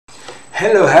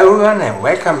Hello everyone and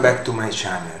welcome back to my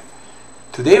channel.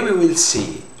 Today we will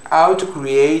see how to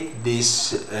create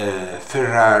this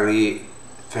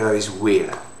Ferrari's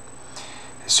wheel.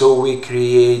 So we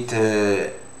create,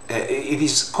 it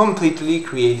is completely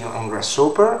created on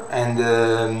Grasshopper and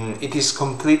it is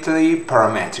completely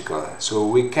parametrical. So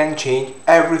we can change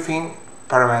everything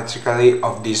parametrically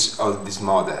of this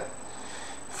model,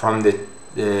 from the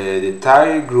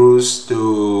tire grooves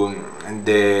to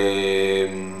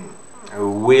the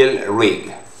wheel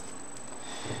rig.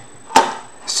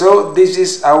 So this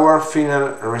is our final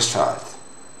result.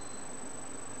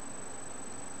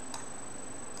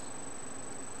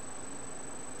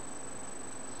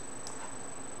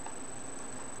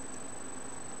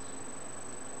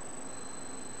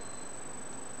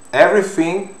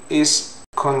 Everything is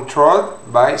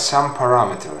controlled by some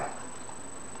parameter.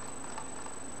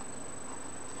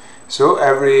 So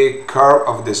every curve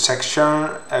of the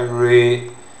section,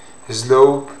 every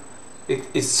slope,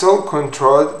 it's all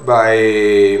controlled by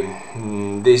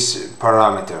this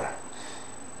parameter.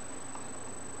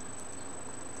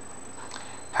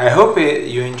 I hope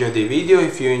you enjoyed the video.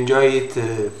 If you enjoy it,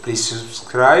 please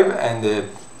subscribe and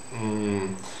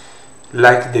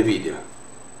like the video.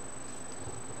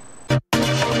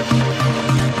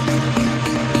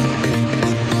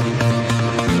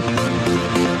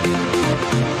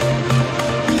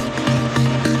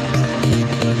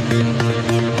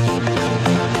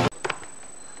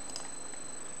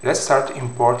 Let's start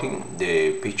importing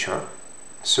the picture.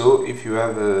 So if you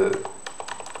have a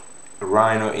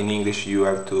Rhino in English, you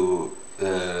have to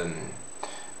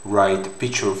write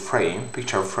picture frame.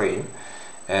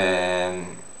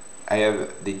 And I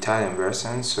have the Italian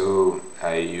version, so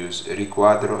I use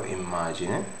riquadro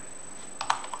immagine.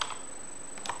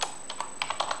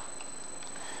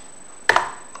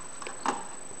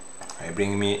 I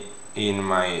bring me in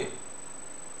my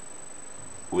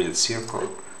wheel circle.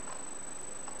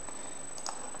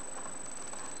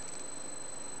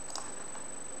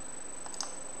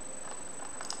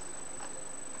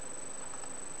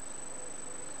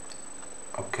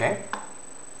 Okay,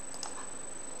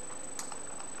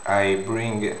 I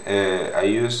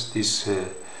use this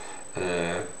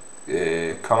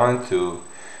command to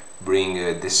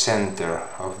bring the center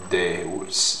of the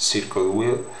circle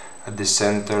wheel at the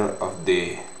center of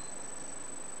the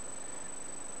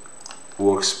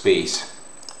workspace.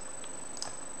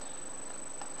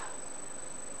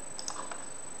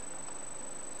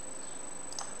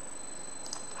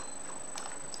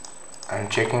 I'm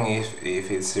checking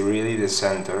if it's really the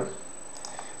center.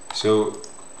 So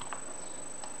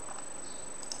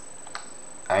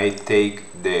I take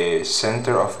the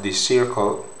center of the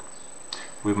circle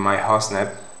with my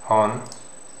hostnap on.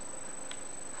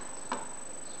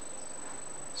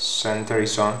 Center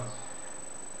is on.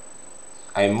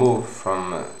 I move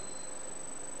from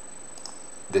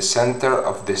the center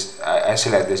of this. I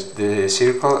select the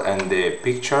circle and the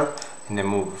picture, and I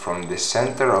move from the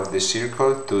center of the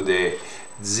circle to the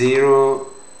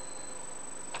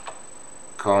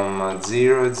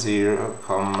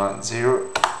 0,00,0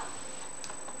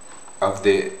 of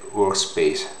the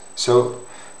workspace. So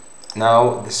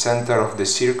now the center of the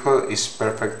circle is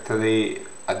perfectly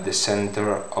at the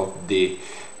center of the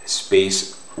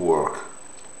space work.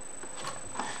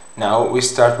 Now we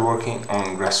start working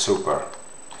on Grasshopper.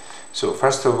 So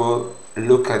first of all,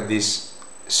 look at this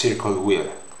circle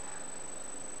wheel.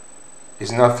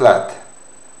 It's not flat.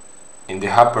 In the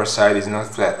upper side is not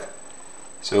flat.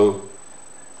 So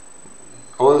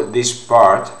all this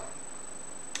part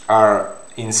are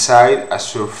inside a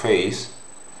surface,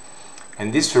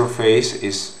 and this surface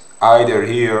is either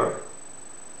here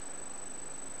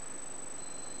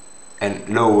and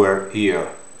lower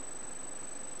here.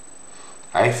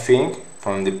 I think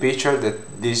from the picture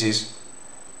that this is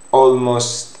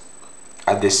almost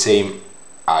at the same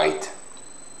height.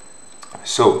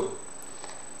 So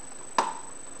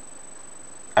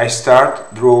I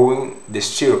start drawing the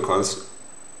circles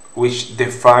which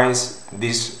defines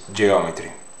this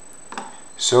geometry.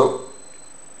 So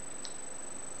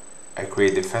I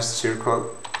create the first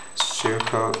circle,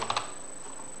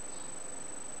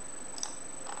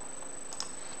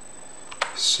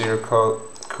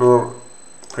 curve,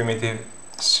 primitive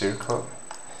circle.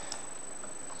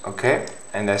 Okay,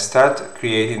 and I start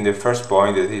creating the first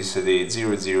point, that is the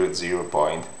 0, 0, 0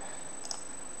 point.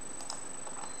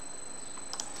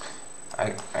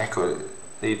 I call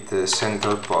it the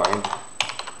central point.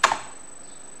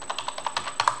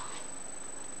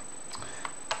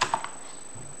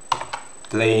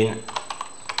 Plane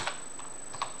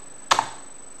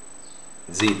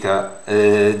zeta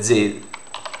z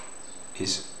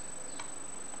is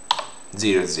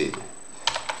 0z.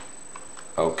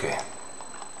 Okay.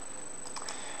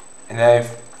 And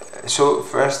so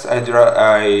first I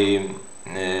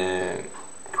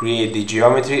create the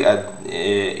geometry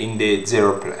in the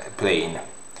zero plane.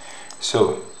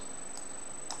 So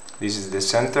this is the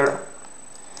center,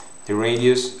 the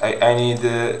radius. I need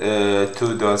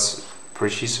 2 dots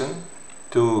precision,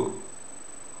 2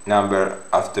 number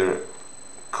after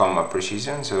comma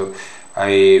precision. So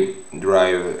I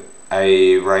write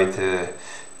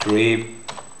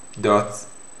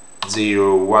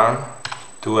 3.01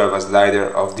 to have a slider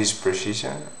of this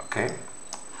precision. Okay,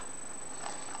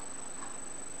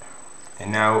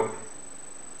 and now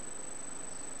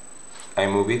I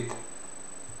move it.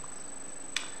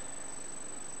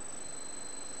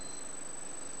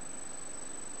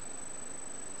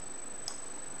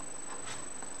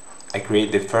 I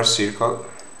create the first circle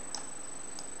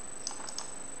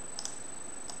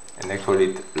and I call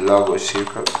it logo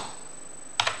circle.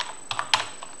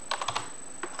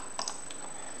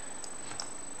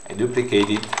 I duplicate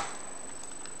it,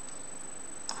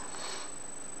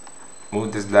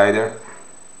 move the slider,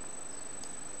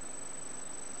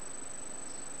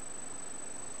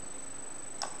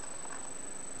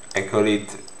 I call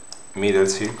it middle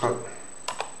circle.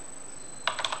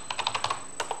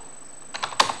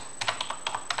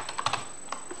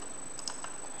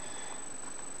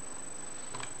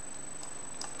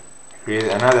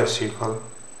 Create another circle.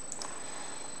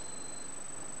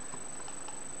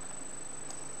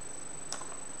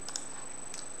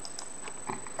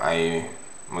 I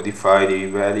modify the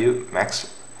value max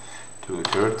to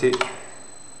 30.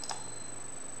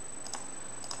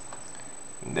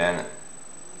 Then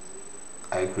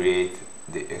I create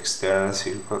the external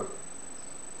circle.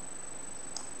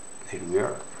 Here we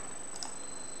are.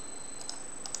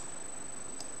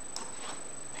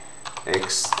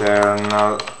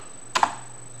 External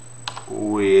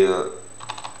wheel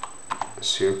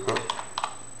circle.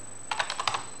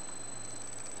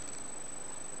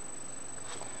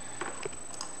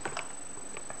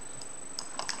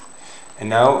 And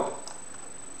now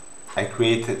I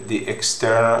create the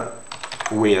external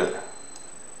wheel.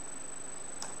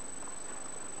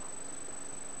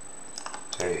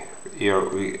 Sorry, here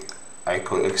I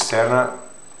call external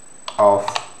of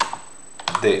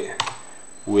the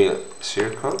wheel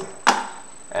circle,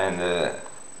 and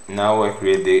now I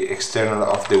create the external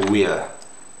of the wheel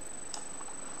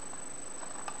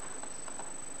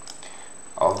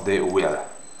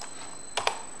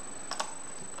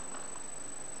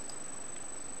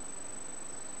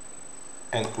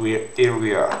and here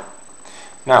we are.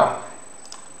 Now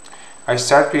I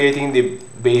start creating the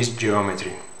base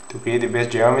geometry. To create the base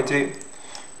geometry,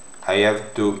 I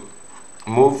have to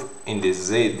move in the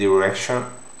Z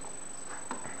direction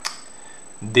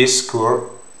this curve,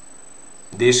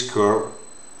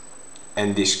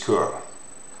 and this curve.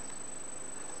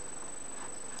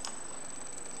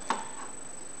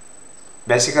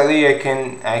 Basically,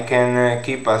 I can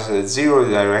keep as a zero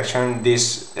direction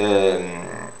this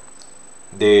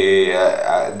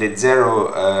the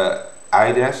zero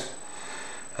items,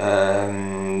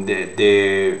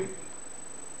 the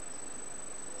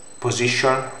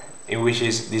position in which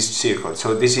is this circle.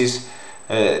 So this is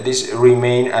this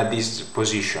remain at this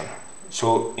position,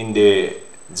 so in the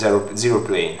zero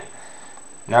plane.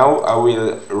 Now I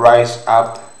will rise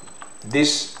up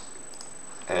this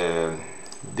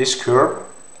this curve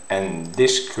and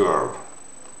this curve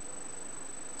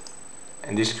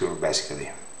and this curve, basically.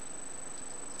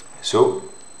 So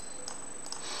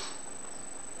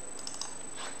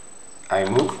I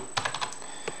move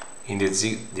in the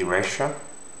Z direction.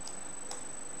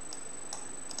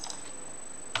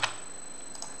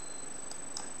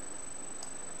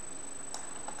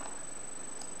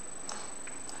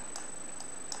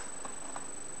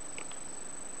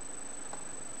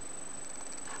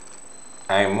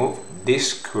 I move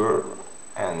this curve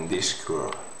and this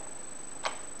curve.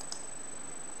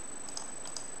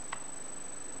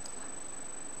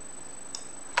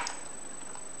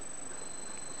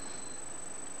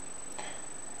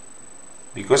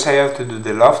 Because I have to do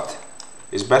the loft,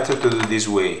 it's better to do this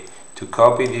way, to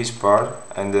copy this part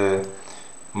and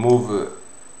move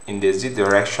in the Z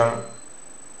direction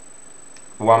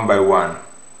one by one.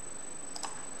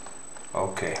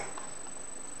 Okay.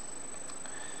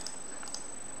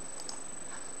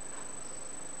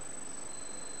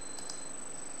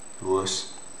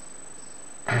 Was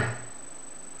I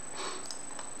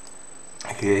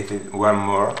created one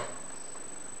more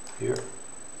here.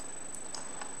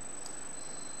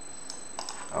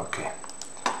 Okay,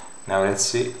 now let's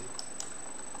see.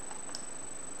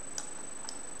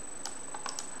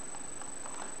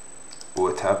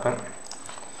 What happened.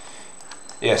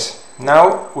 Yes,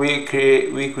 now we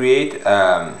create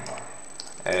a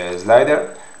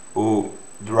slider who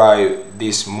drive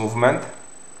this movement,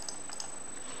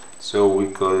 so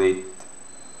we call it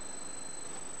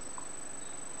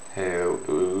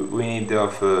we need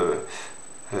of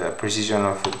precision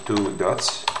of 2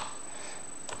 dots,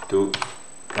 2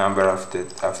 number after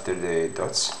the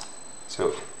dots,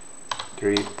 so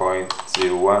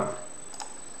 3.01.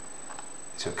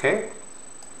 it's okay,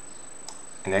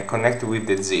 and I connect with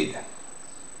the Z.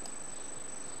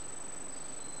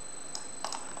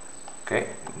 Okay,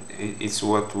 it's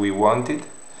what we wanted.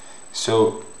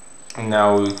 So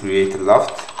now we create a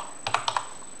loft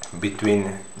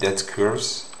between that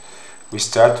curves. We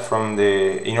start from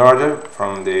the in order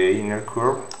from the inner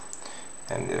curve,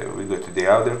 and we go to the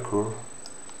outer curve.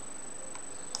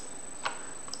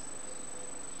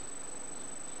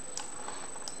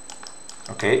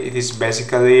 Okay, it is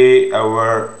basically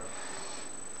our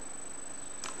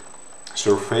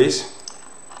surface,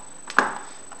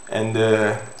 and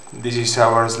this is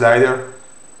our slider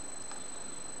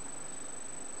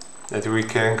that we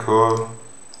can call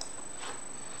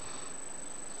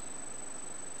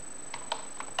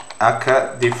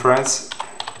AK difference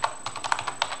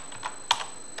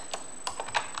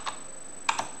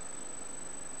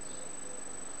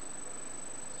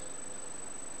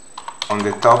on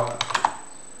the top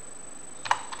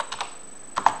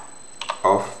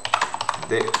of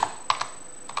the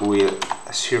wheel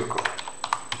circle.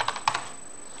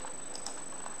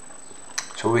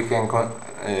 So we can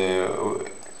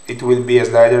it will be a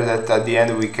slider that at the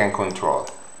end we can control.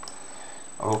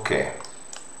 Okay,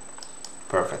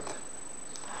 perfect.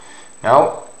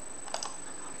 Now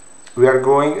we are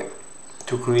going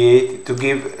to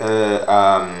give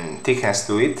thickness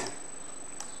to it.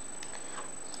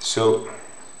 So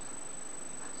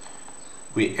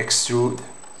we extrude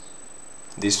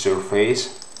this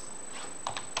surface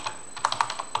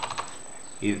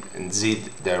in Z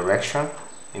direction,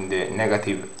 in the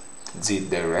negative Z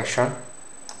direction.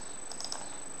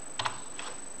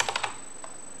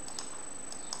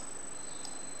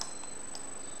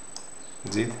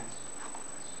 Z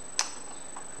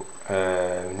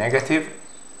negative,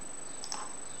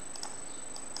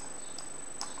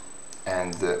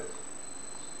 and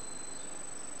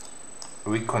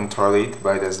we control it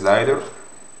by the slider.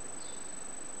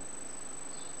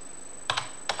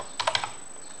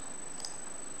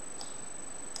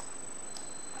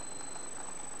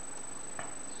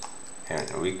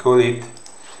 And we call it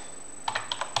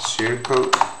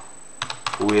circle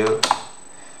wheel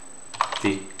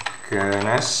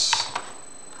thickness.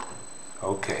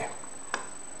 Okay,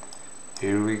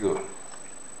 here we go.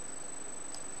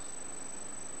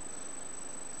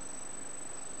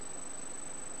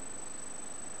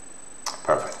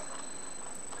 Perfect.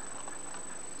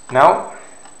 Now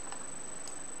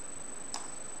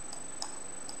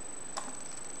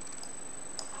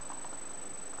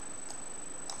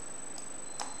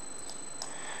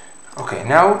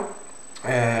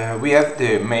we have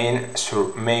the main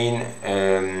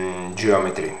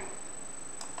geometry,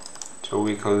 so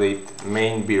we call it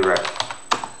main B-rep.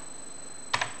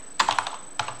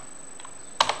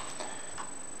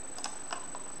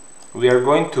 We are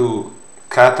going to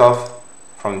cut off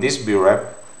from this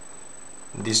B-rep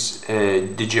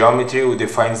the geometry who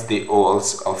defines the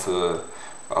holes of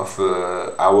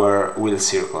our wheel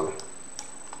circle.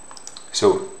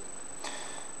 So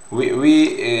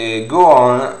we go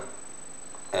on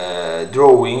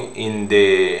drawing in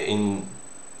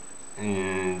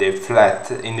the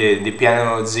flat, in the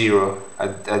piano 0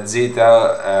 at z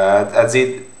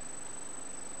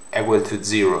equal to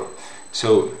 0.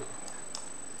 So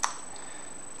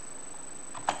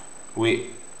we,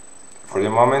 for the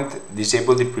moment,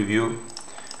 disable the preview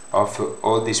of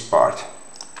all this part.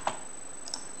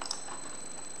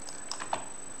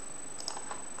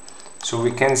 So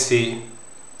we can see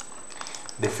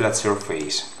the flat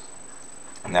surface.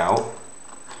 Now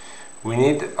we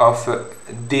need of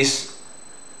this.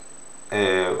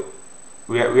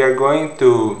 We are going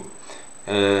to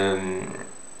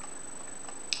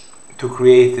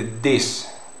create this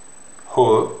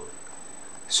hole.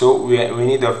 So we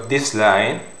need of this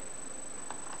line,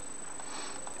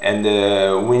 and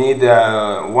we need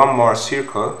one more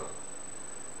circle.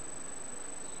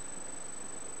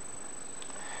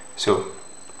 So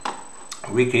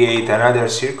we create another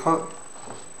circle,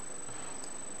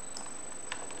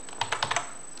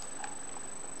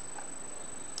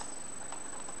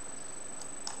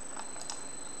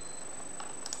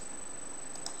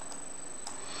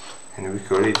 and we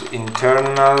call it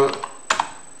internal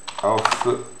of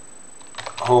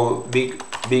hole, big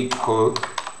hole,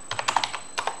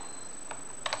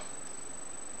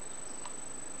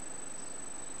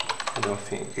 don't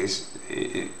think it's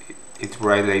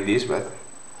right like this, but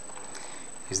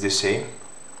it's the same.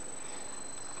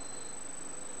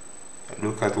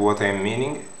 Look at what I'm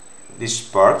meaning. This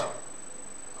part.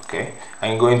 Okay,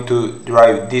 I'm going to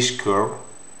drive this curve.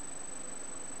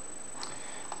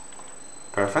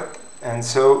 Perfect. And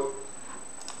so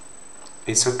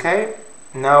it's okay.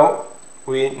 Now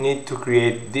we need to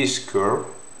create this curve.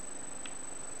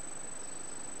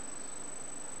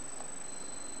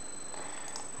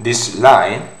 This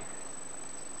line,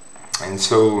 and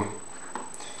so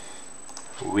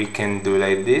we can do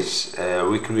like this.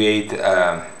 We create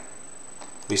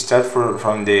we start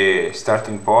from the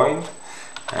starting point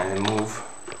and move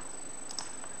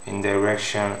in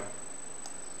direction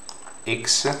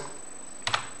X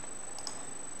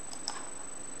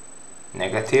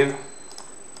negative,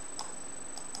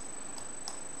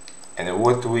 and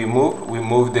what we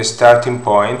move the starting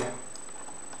point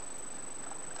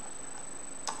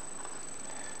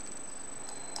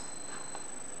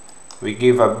we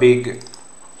give a big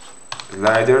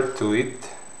slider to it,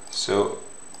 so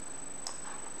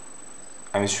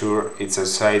I'm sure it's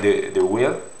outside the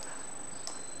wheel.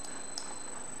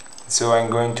 So I'm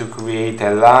going to create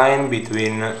a line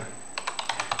between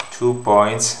 2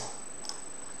 points,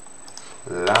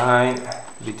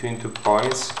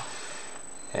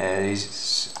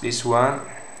 this one.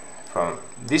 From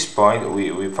this point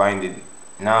we find it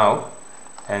now,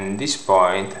 and this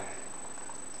point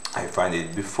I find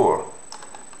it before.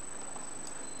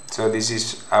 So this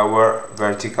is our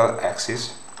vertical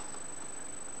axis.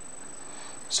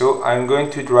 So I'm going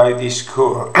to drive this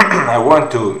curve. I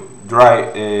want to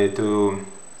drive to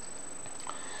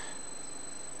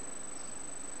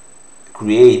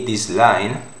create this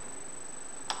line.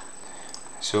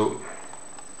 So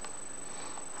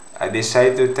I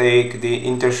decide to take the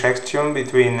intersection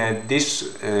between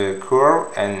this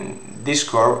curve and this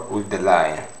curve with the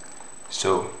line.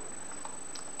 So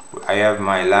I have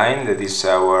my line, that is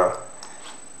our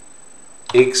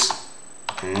X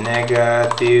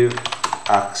negative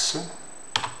axis.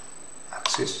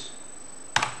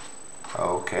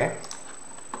 Okay.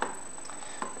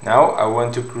 Now I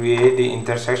want to create the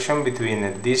intersection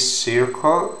between this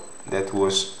circle that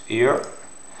was here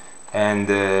and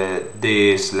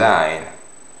this line.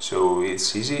 So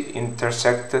it's easy.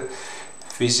 Intersect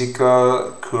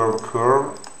physical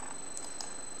curve.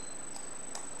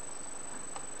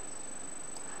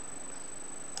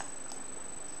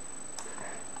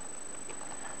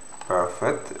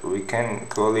 Perfect. We can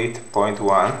call it point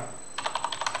 1.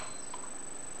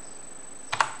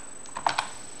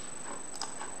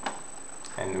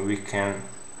 And we can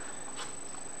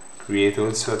create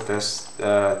also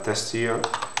a test here.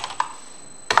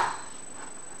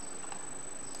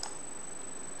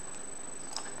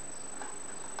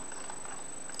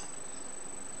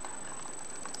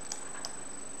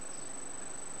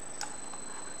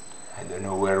 I don't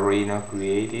know where Reno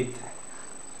created.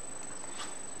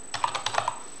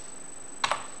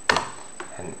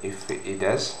 And if it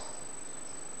does,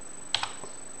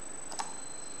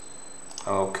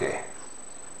 okay,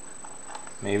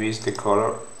 maybe it's the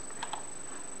color.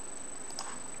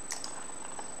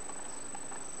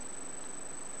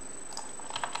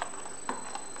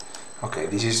 Okay,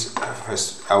 this is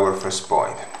our first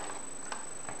point.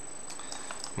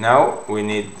 Now we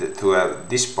need to have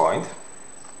this point,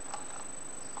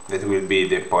 that will be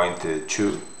the point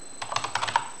 2.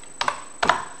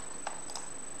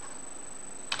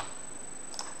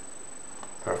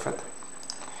 Perfect.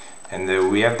 And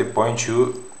we have the point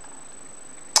 2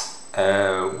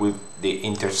 with the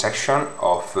intersection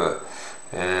of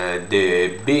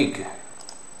the big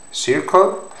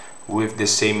circle with the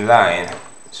same line.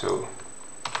 So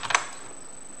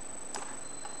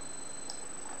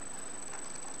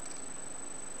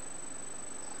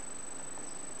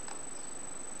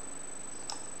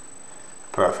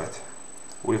perfect.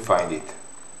 We find it.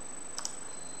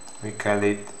 We call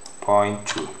it point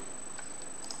 2.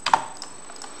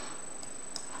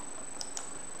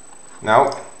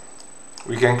 Now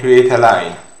we can create a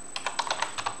line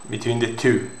between the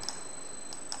two,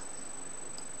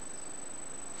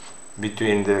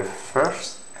 between the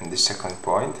first and the second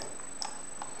point.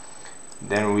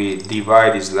 Then we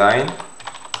divide this line,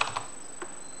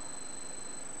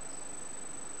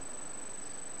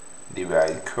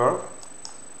 divide curve.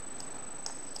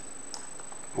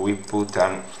 We put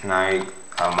an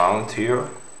amount here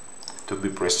to be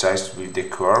precise with the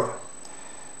curve.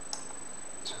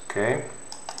 Okay.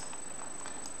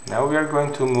 Now we are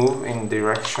going to move in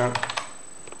direction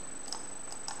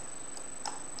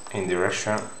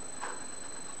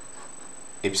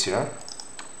Y.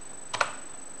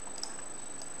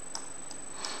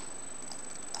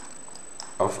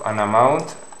 of an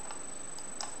amount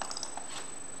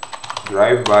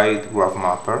derived by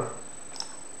Grasshopper,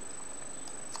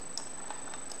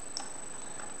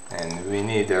 and we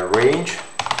need a range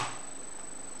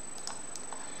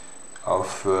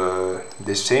of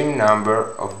the same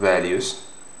number of values.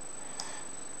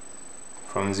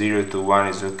 From 0 to 1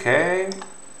 is okay.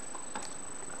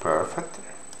 Perfect.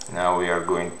 Now we are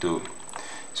going to,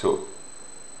 so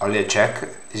only a check,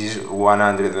 this is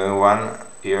 101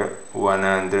 here,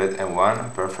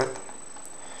 101, perfect.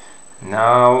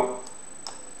 Now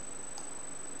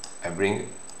I bring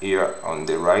here on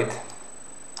the right.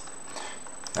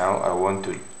 Now I want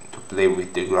to play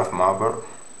with the Grasshopper,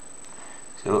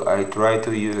 so I try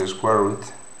to use a square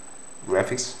root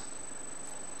graphics.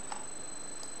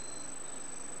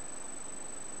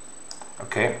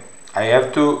 Okay, I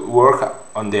have to work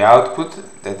on the output,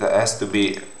 that has to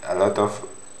be a lot of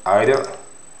either.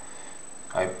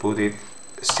 I put it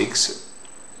 6,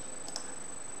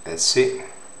 let's see,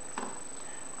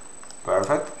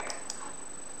 perfect.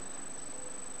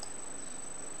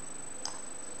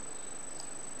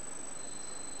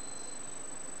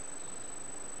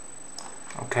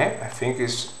 Okay, I think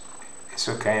it's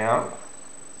okay now.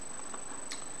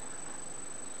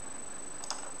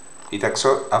 It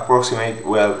approximates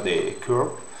well the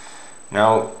curve.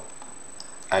 Now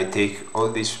I take all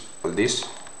this,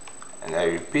 and I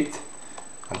repeat,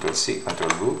 Ctrl C,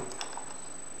 Ctrl V.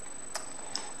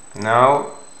 Now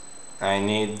I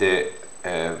need the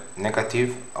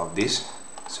negative of this,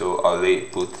 so I'll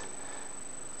put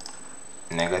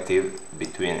negative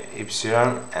between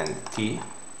epsilon and t.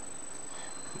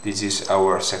 This is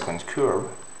our second curve.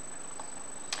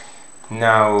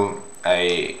 Now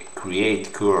I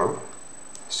create curve,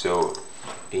 so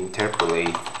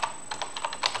interpolate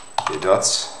the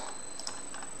dots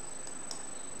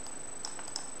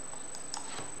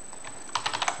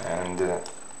and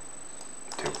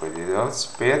interpolate the dots.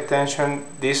 Pay attention,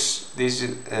 this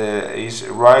is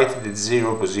right at the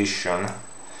 0 position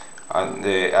at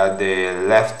the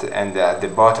left and at the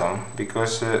bottom,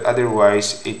 because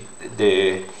otherwise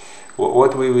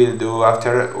what we will do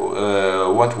after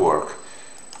won't work.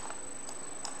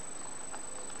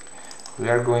 We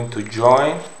are going to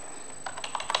join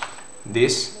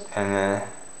this, and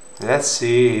let's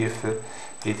see if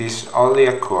it is only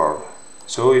a curve.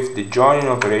 So if the joining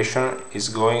operation is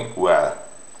going well.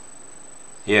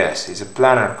 Yes, it's a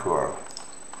planar curve.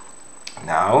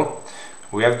 Now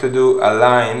we have to do a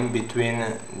line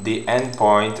between the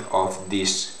endpoint of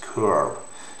this curve.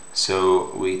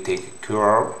 So we take a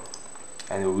curve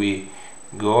and we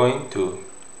going to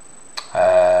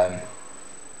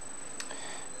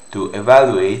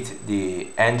evaluate the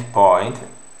endpoint.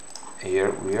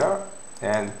 Here we are, the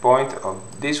endpoint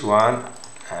of this one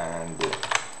and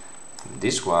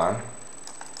this one.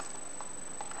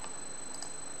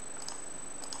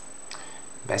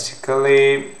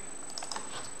 Basically,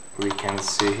 we can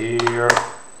see here,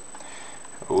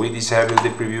 we disable the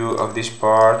preview of this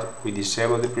part, we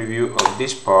disable the preview of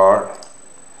this part.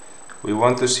 We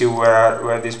want to see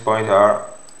where these points are.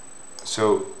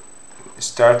 So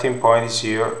starting point is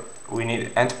here, we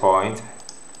need endpoint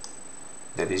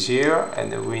that is here,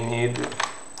 and we need, I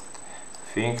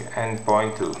think,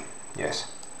 endpoint 2. Yes.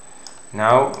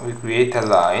 Now we create a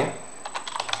line.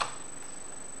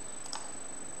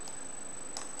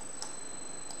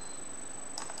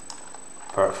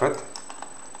 Perfect.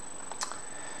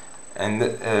 And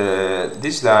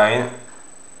this line,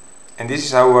 and this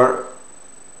is our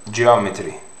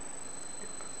geometry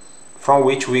from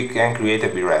which we can create a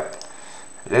B-rep.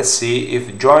 Let's see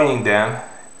if joining them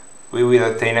we will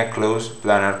attain a closed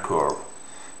planar curve.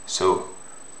 So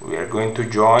we are going to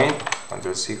join,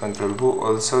 Ctrl C, Ctrl V,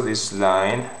 also this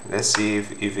line. Let's see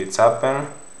if it's open,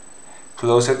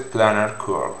 closed planar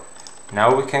curve.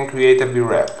 Now we can create a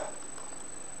B-rep.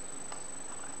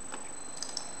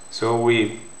 So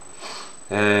we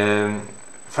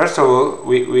first of all,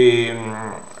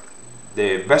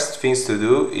 the best things to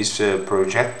do is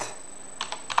project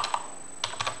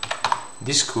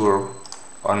this curve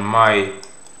on my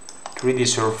 3D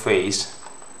surface.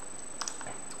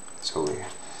 So we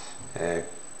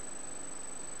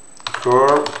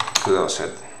curve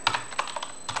closed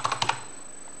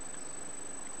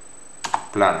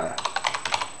planar.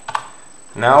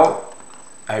 Now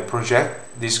I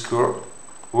project this curve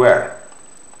where?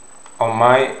 On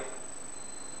my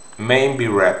main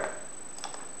B-rep.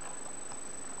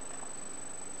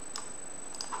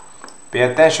 Pay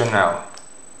attention now.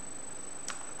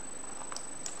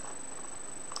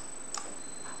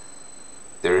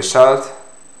 The result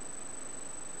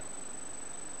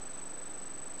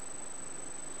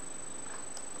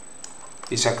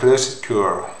is a closed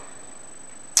curve.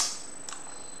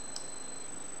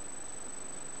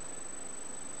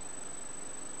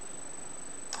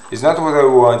 It's not what I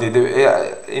wanted.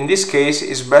 In this case,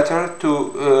 it's better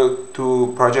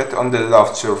to project on the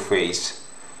loft surface.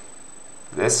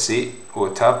 Let's see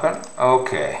what happened.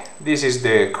 Okay, this is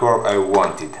the curve I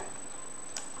wanted.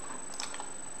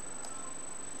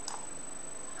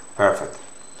 Perfect.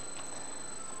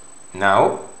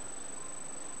 Now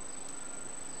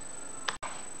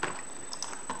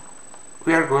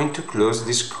we are going to close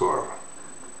this curve.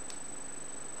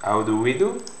 How do? We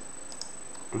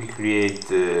create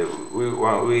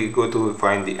we go to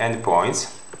find the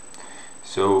endpoints.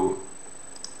 So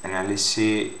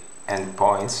analysis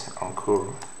endpoints on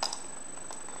curve,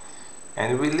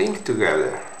 and we link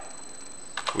together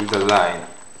with a line.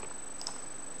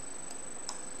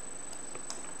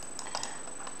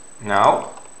 Now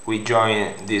we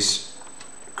join this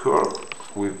curve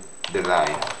with the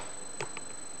line.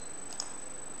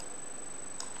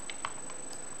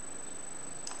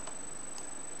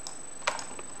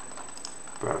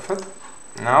 Perfect.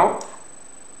 Now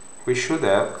we should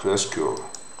have closed curve.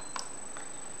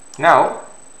 Now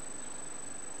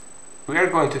we are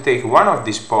going to take one of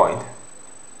these points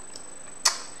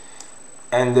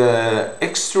and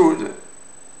extrude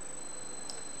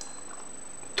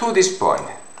to this point.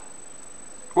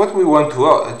 What we want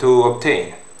to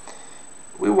obtain?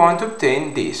 We want to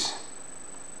obtain this.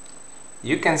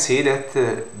 You can see that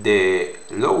the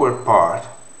lower part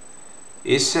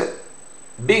is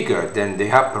bigger than the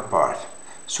upper part,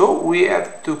 so we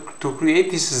have to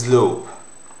create this slope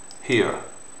here.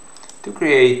 To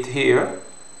create here,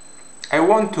 I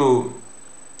want to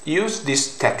use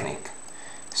this technique,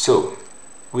 so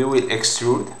we will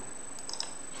extrude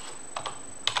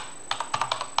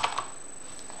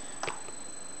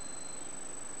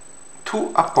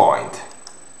to a point.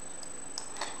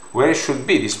 Where it should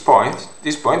be this point?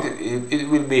 This point, it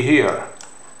will be here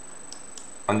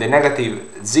on the negative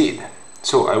z.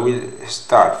 So I will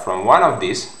start from one of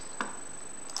these,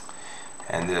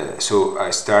 and so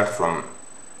I start from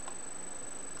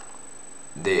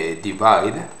the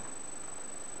divide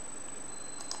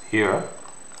here.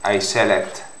 I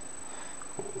select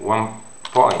one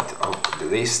point of the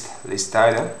list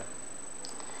item.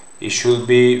 It should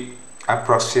be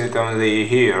approximately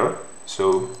here,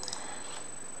 so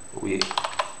we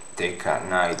take a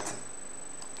night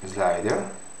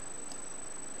slider,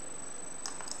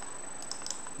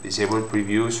 disable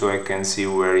preview so I can see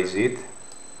where is it.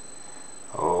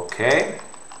 Okay,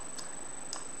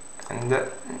 and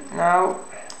now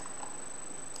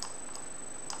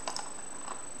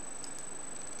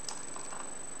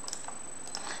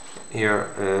here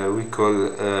we call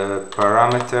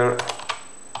parameter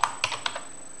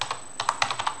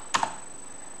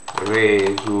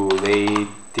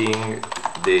regulating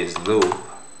the slope.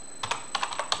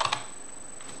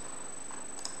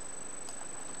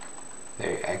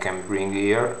 I can bring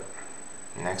here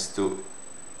next to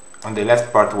on the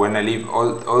left part when I leave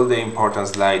all the important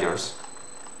sliders.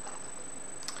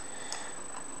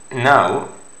 Now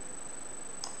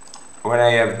when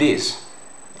I have this,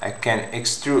 I can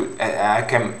extrude.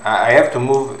 I have to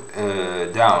move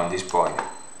down this point.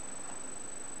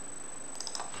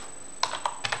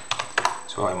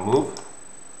 So I move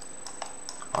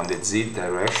on the Z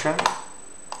direction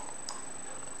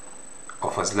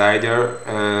of a slider.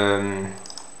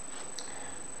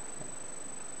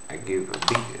 I give a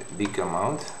big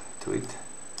amount to it,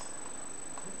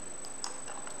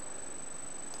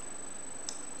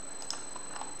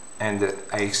 and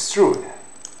I extrude.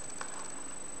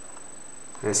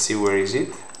 Let's see, where is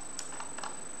it?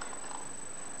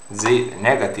 Z,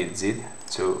 negative Z,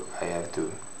 so I have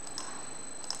to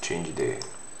change the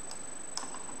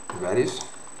values.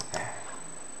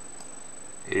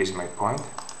 Here is my point.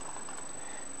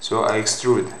 So I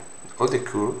extrude all the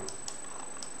curve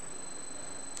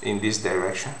in this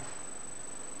direction,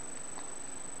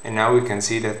 and now we can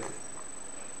see that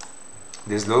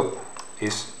the slope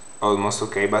is almost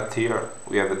okay, but here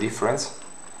we have a difference.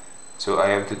 So I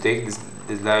have to take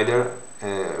the slider,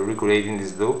 regulating the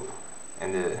slope,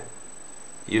 and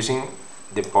using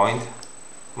the point,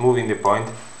 moving the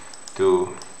point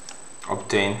to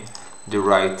obtain the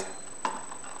right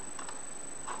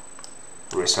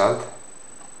result.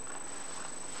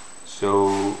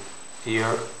 So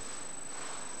here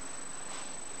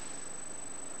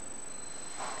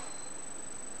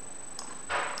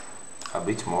a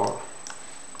bit more.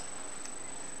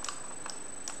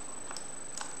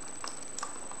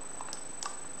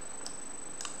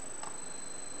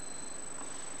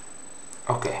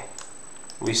 Okay,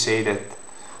 we say that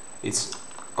it's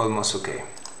almost okay.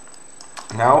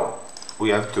 Now we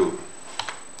have to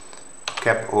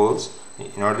cap holes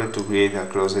in order to create a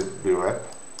closed B-wrap.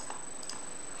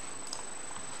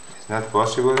 It's not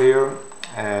possible here.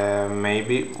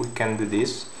 Maybe we can do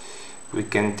this. We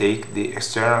can take the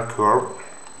external curve,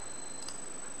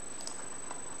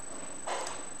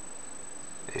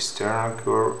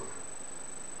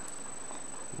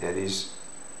 that is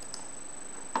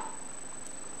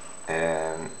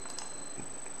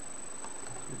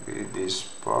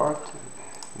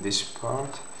this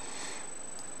part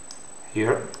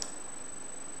here,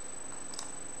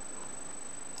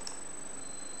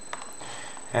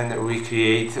 and we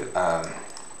create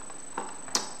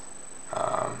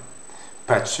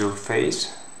patch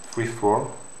surface,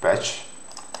 freeform patch.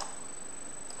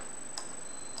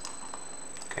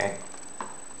 Okay.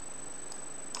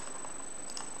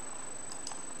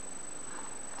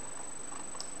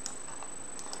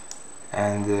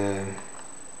 And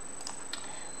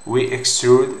we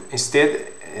extrude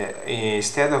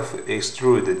instead of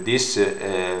extrude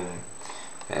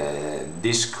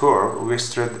this curve, we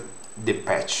extrude the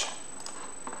patch.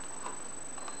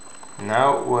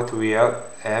 Now what we have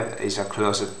is a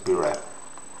closed B-wrap,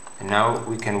 and now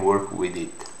we can work with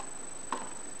it.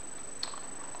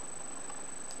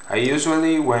 I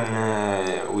usually,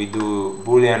 when we do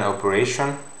Boolean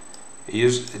operation,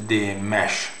 use the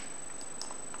mesh.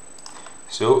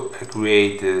 So I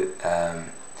create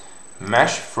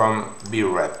mesh from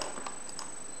B-wrap.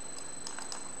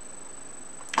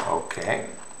 Okay,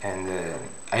 and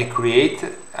I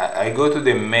go to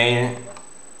the main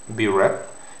B-wrap,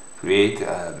 create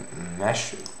a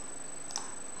mesh.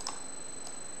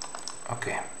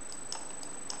 Okay,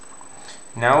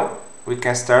 now we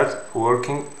can start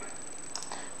working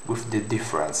with the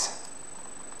difference.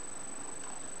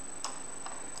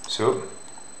 So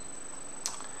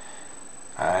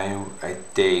I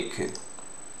take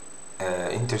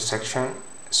intersection,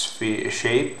 sphere,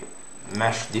 shape,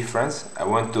 mesh difference. I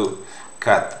want to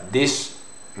cut this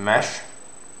mesh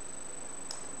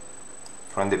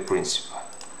from the principal.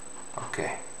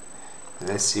 Okay,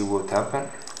 let's see what happened.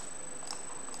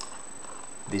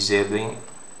 Disabling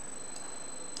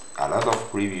a lot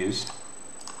of previews.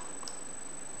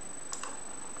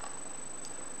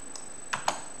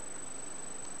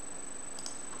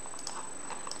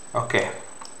 Okay,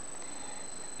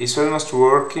 it's almost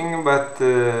working, but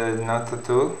not at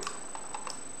all.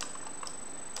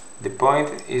 The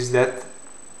point is that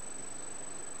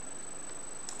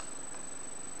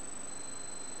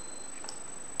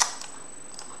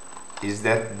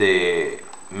the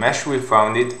mesh we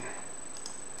found it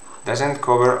doesn't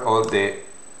cover all the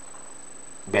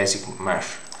basic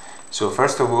mesh. So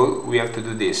first of all, we have to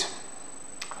do this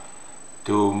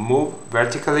to move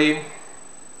vertically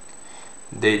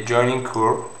the joining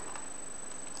curve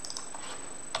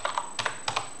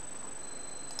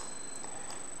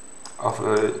of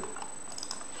a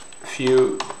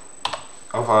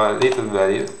little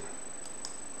value,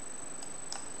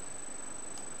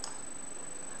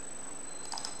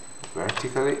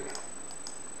 vertically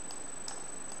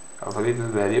of a little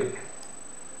value,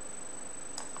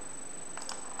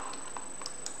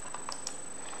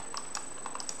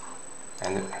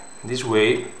 and this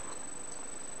way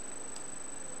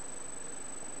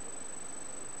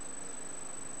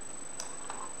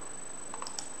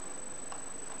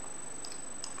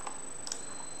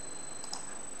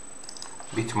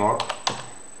bit more.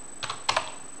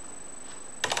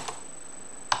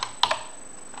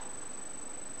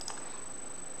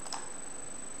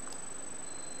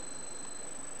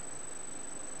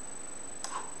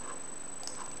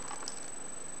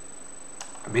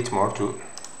 A bit more too.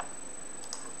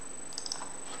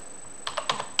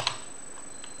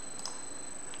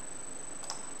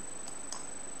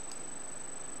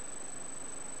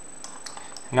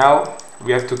 Now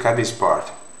we have to cut this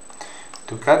part.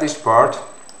 To cut this part,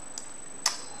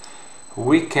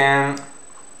 we can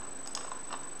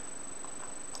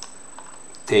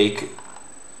take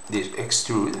this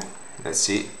extrude. Let's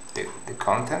see the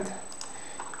content.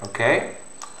 Okay,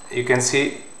 you can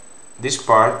see this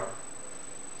part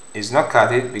is not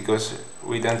cut because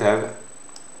we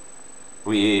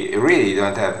really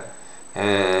don't have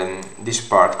this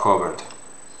part covered.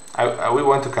 We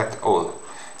want to cut all,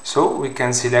 so we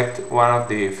can select one of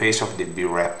the face of the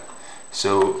B-wrap.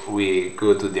 So we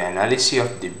go to the analysis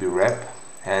of the B-wrap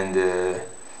and the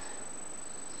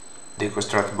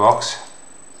construct box.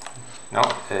 No,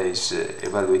 it's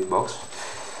evaluate box.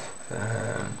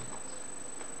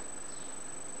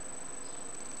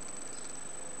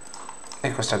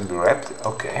 The construct B-wrap.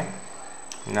 Okay.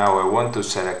 Now I want to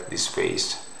select this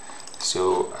face.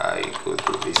 So I go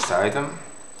to list item.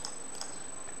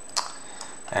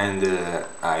 and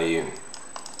I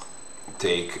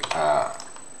take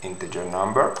integer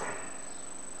number.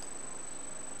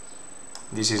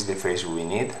 This is the face we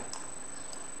need.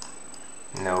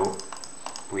 Now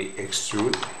we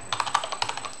extrude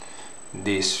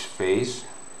this face,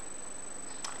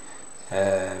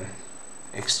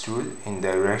 extrude in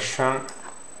direction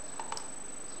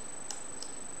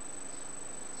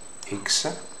X,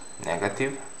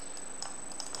 negative,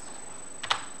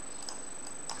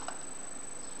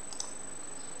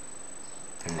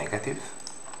 negative.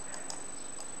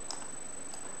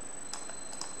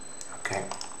 Okay,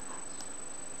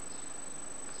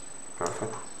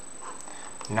 perfect.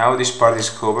 Now this part is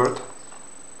covered,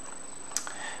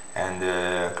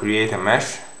 and create a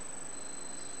mesh.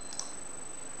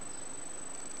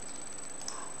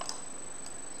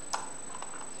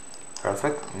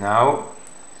 Perfect. Now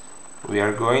we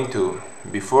are going to,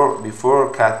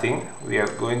 before cutting, we are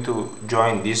going to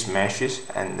join these meshes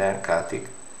and then cutting.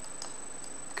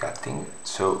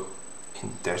 So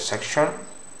intersection,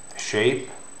 shape,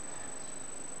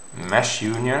 mesh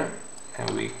union,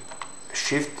 and we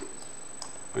shift,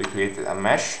 we create a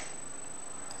mesh,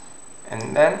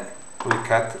 and then we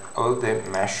cut all the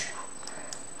mesh.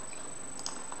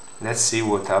 Let's see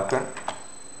what happened.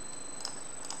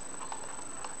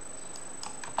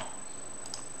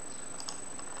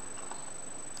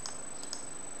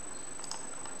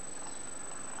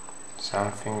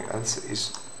 Something else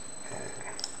is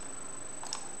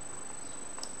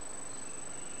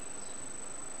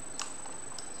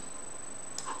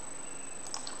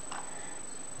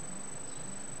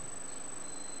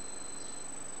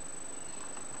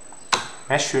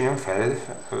mesh union failed.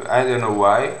 I don't know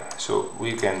why, so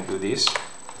we can do this.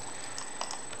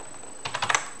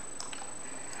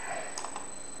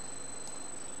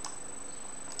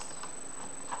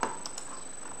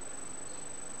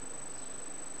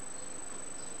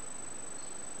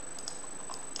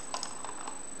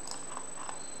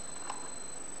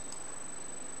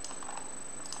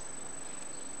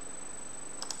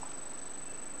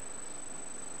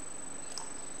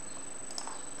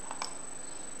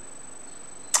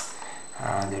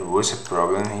 There was a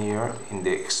problem here in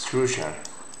the extrusion.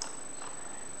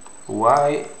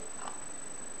 Why?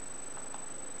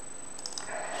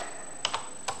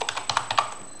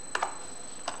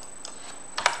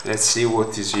 Let's see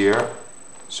what is here.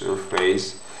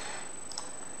 Surface.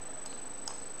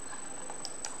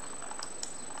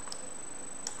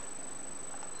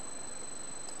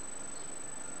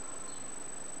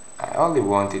 I only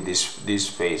wanted this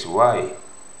face. Why?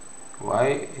 Why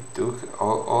it took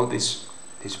all this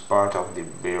part of the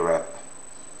B-wrap?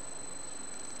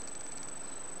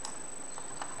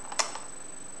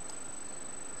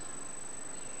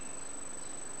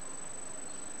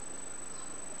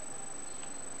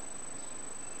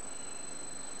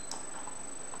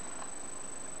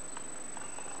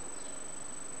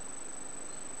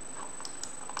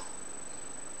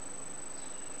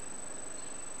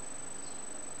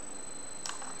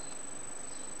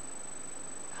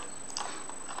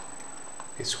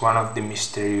 It's one of the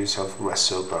mysteries of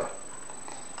Grasshopper.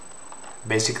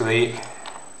 Basically,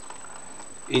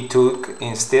 it took,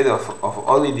 instead of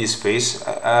only this face,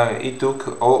 it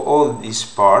took all this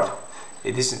part.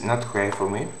 It is not okay for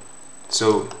me.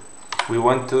 So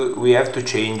we have to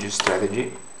change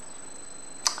strategy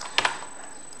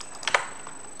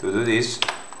to do this.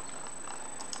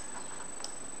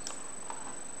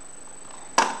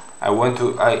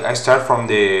 I start from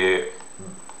the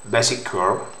basic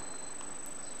curve.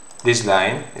 This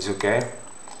line is okay.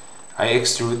 I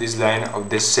extrude this line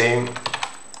of the same,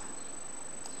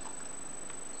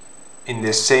 in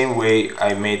the same way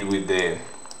I made with the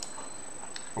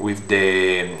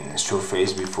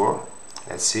surface before.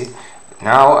 Let's see.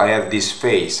 Now I have this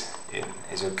face.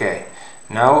 It's okay.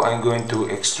 Now I'm going to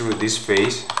extrude this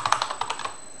face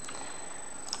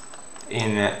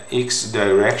in X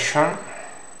direction,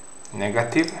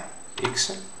 negative,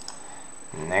 X,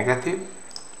 negative.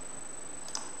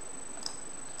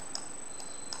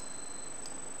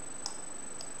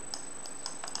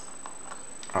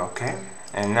 Okay,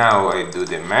 and now I do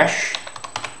the mesh,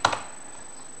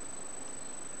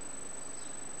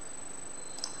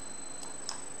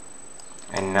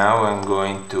 and now I'm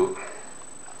going to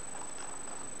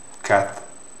cut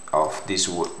off this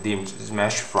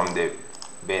mesh from the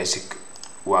basic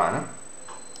one.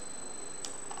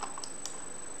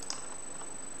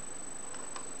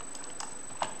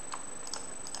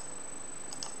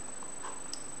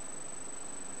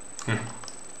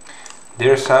 The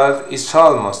result is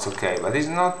almost okay, but it's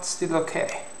not still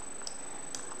okay,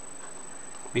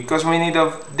 because we need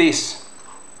of this.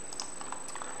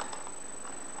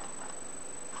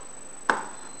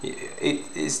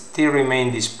 it still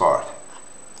remains this part.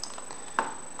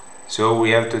 So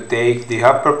we have to take the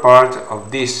upper part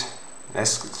of this.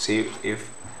 Let's see if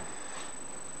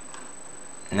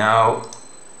now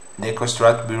the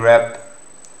construct B-wrap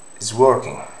is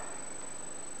working.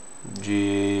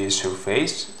 G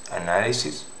surface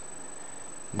analysis,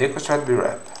 deconstruct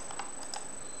B-wrap,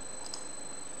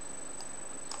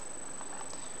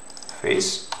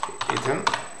 face item,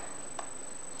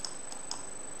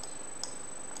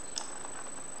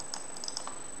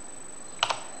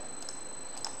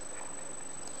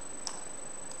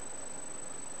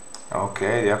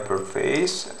 okay, the upper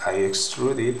face I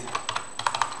extrude it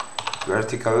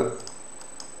vertical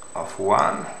of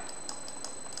 1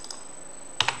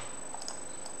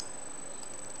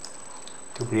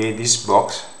 to create this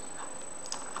box.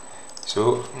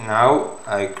 So now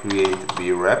I create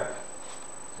B-wrap,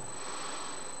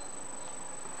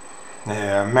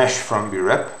 mesh from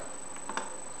B-wrap,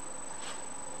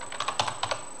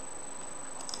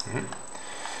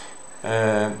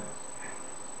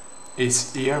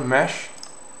 it's here mesh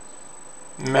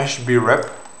B-wrap,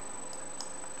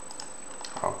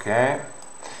 okay,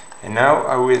 and now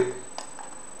I will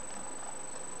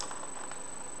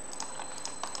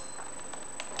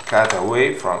cut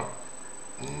away from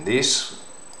this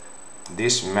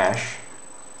mesh.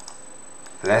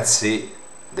 Let's see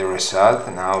the result.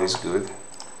 Now is good.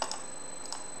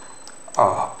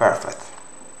 Oh, perfect.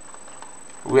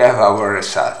 We have our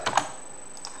result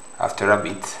after a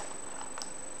bit,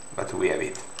 but we have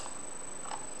it.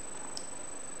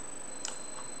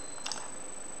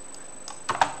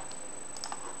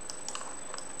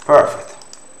 Perfect.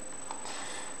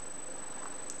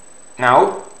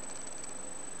 Now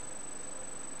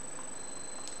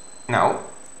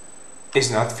it's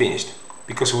not finished,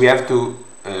 because we have to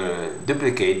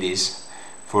duplicate this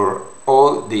for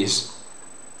all these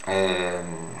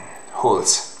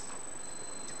holes,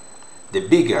 the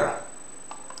bigger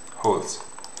holes.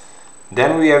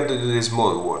 Then we have to do the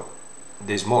small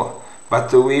one,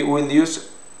 but we will use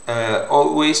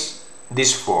always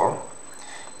this form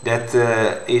that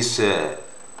is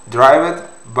driven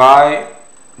by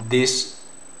these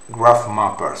graph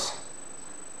mappers.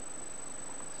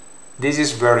 This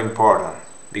is very important,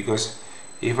 because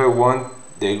if I want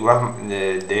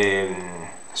the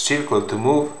circle to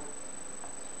move,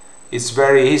 it's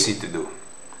very easy to do.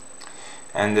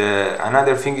 And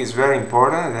another thing is very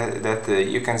important that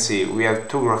you can see we have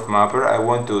two graph mapper. I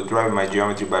want to drive my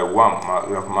geometry by one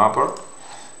graph mapper,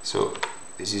 so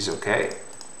this is okay.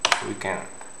 We can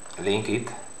link it,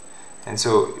 and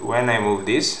so when I move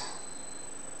this,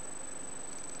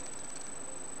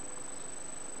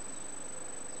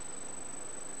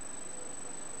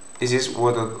 this is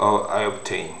what I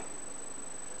obtain.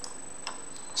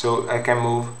 So I can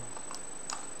move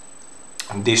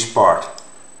this part,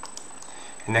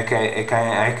 and I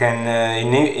can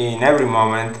in every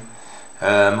moment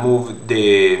move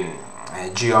the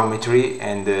geometry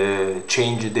and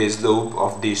change the slope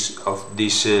of this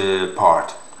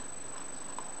part.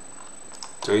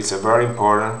 So it's a very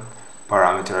important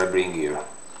parameter I bring here.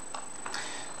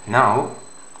 Now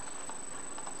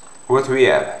what we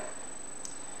have?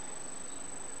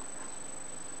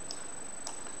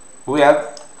 We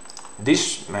have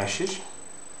these meshes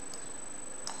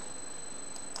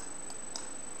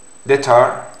that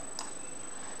are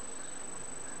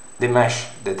the mesh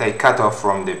that I cut off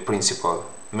from the principal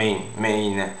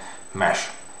main mesh.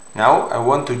 Now I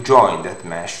want to join that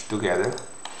mesh together,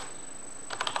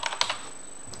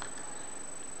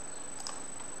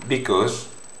 because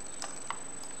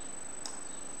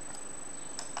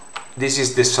this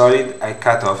is the solid I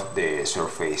cut off the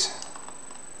surface.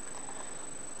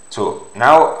 So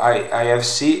now I have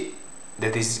seen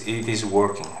that it is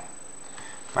working,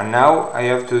 but now I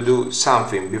have to do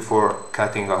something before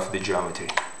cutting off the geometry,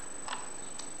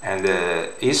 and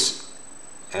is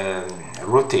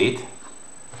rotate.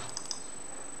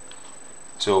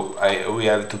 So we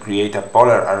have to create a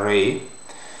polar array,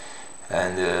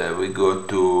 and we go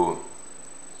to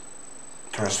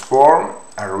transform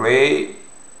array,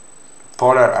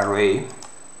 polar array,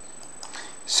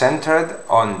 centered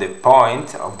on the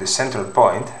point of the central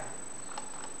point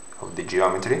of the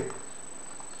geometry,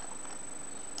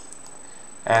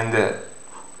 and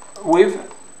with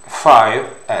 5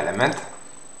 elements.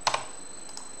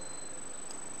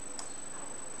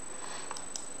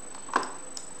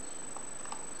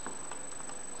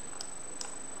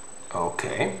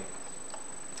 Okay,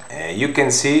 you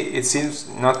can see it seems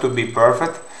not to be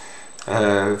perfect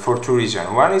for two reasons.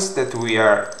 One is that we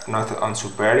are not on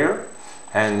superior,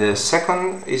 and the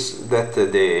second is that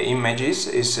the images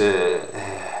is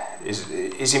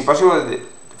impossible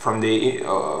from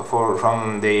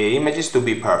the images to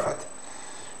be perfect.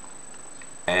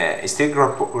 Still,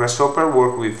 Grasshopper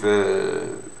work with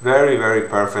very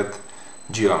perfect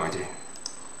geometry.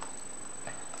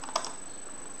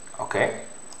 Okay,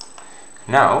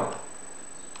 now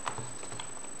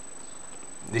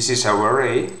this is our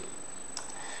array.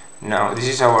 Now this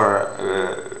is our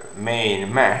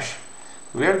main mesh.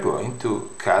 We are going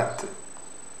to cut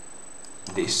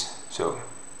this, so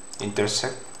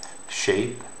intersect,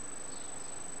 shape,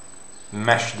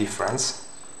 mesh difference.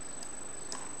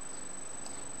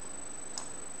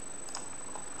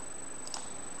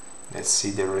 Let's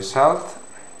see the result.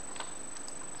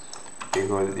 We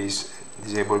go this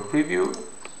disable preview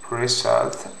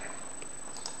result.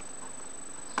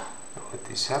 What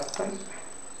is happened?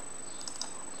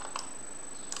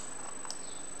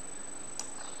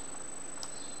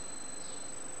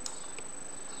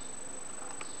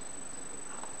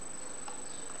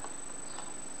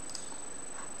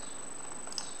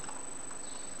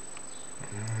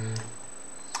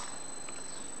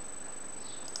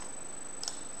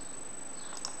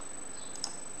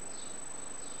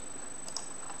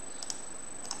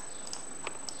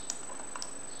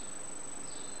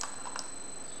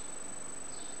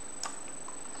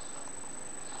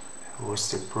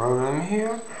 What's the problem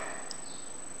here?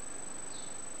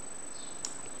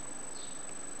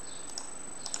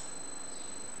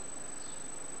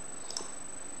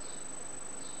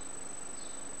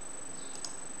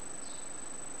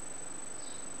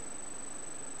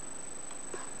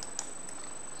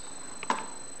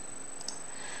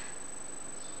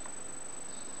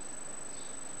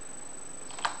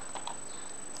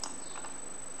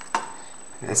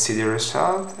 Let's see the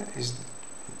result. Is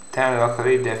 10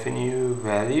 locally definite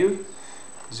value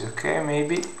is okay.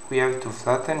 Maybe we have to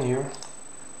flatten here.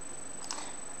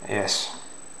 Yes.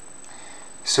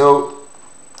 So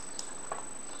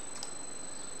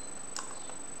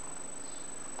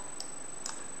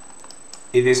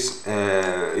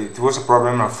it was a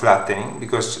problem of flattening,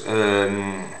 because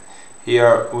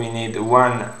here we need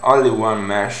only one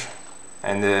mesh,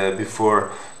 and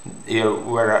before here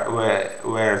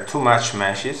were too much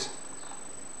meshes.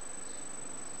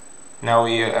 Now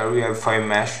we have 5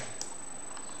 mesh,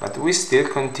 but we still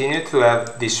continue to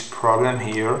have this problem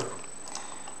here.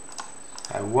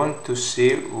 I want to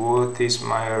see what is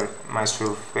my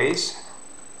surface.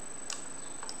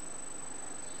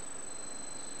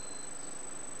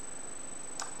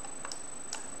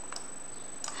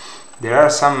 There are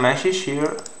some meshes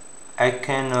here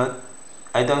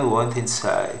I don't want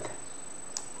inside.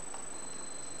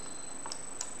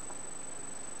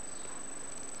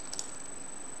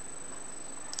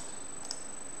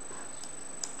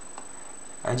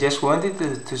 I just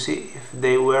wanted to see if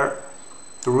they were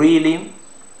really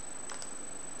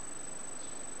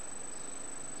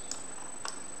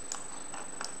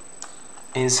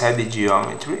inside the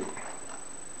geometry,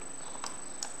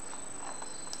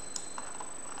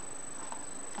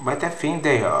 but I think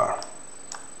they are.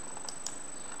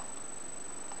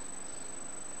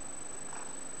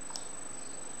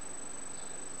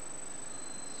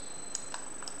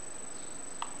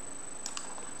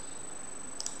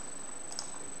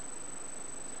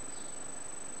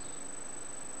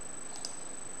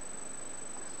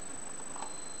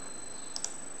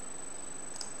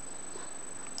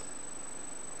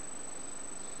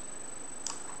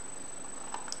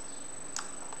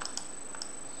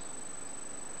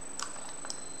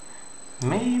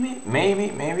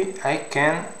 Maybe I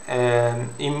can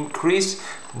increase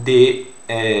the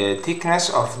thickness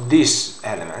of this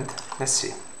element. Let's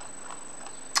see,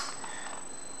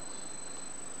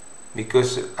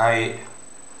 because I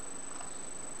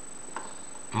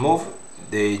move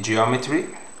the geometry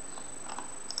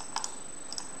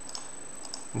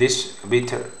this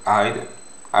bit either,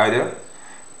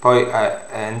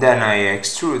 and then I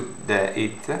extrude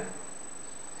it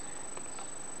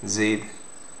Z11.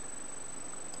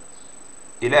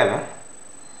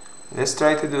 Let's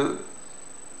try to do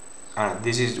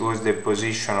this was the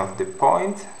position of the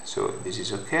point, so this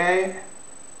is okay.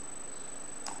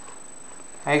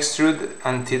 I extrude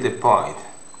until the point,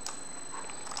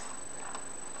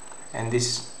 and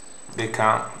this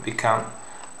become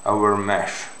our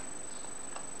mesh.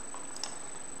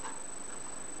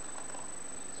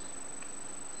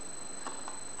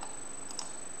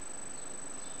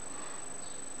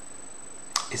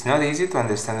 It's not easy to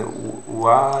understand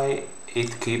why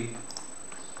it keep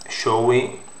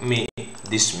showing me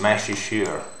this mesh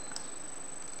here.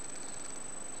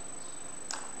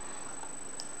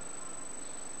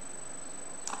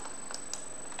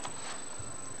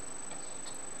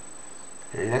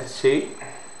 Let's see.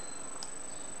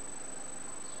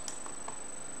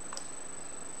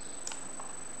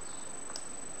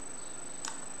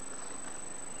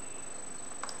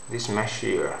 this mesh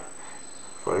here,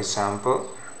 for example.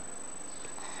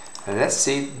 And let's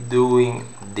see doing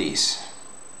this.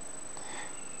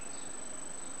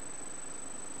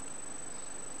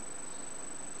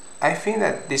 I think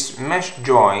that this mesh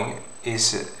join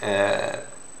is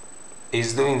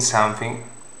doing something.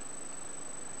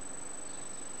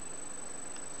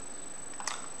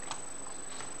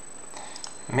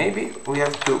 Maybe we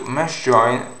have to mesh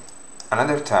join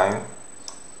another time.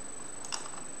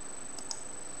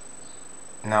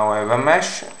 Now I have a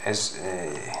mesh, as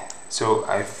so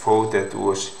I thought that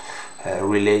was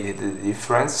related to the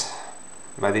difference,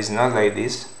 but it's not like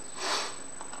this.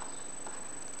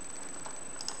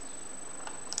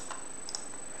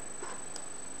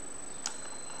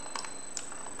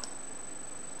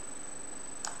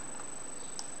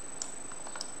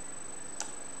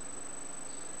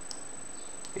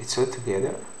 It's all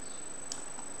together,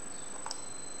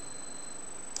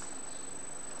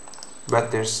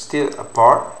 but there's still a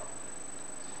part.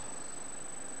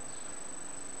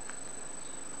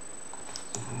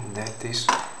 That is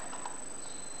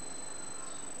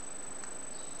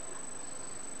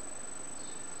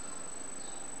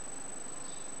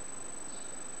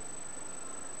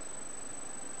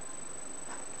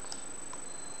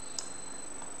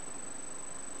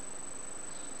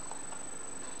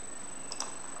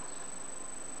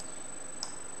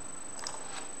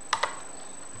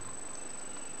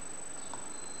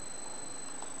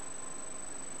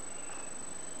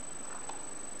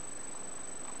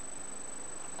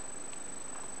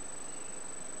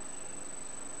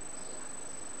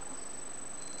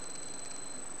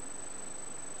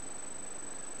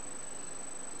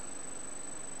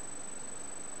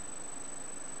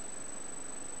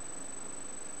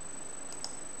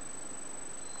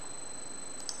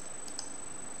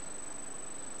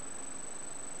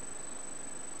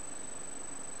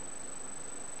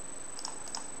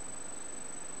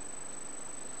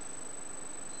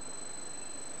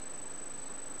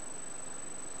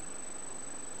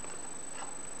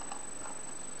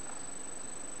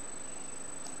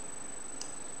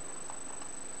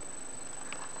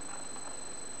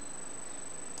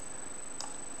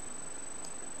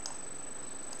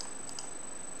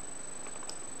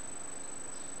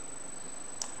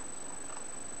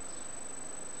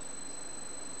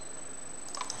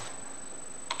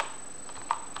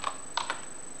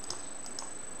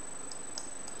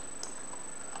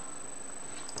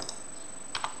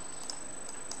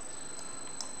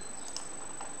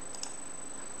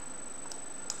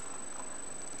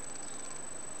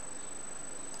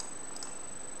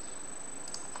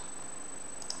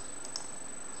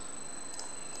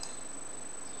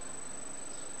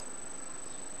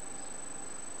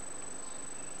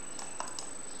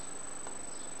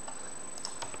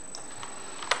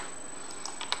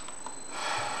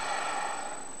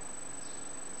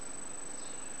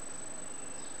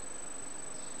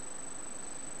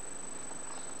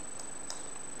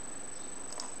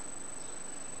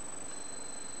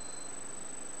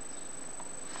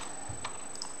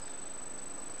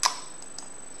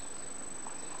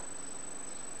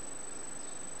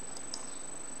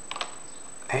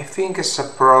I think it's a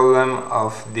problem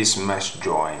of this mesh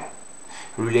join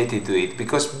related to it,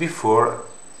 because before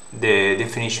the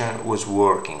definition was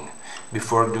working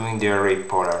before doing the array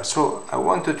polar. So I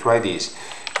want to try this.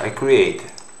 I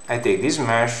take this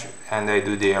mesh and I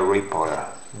do the array polar,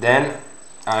 then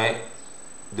I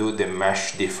do the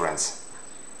mesh difference.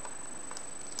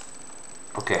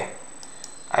 Okay,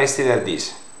 I still have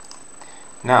this.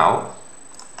 Now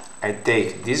I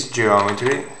take this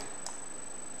geometry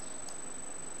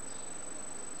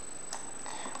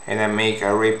and I make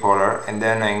array polar, and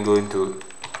then I'm going to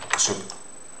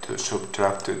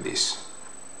subtract to this.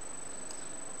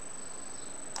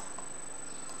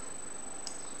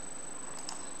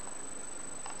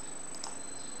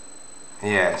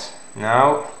 Yes,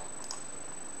 now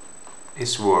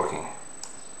it's working.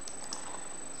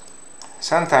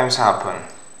 Sometimes happen,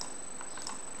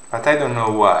 but I don't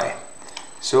know why.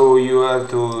 So you have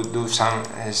to do some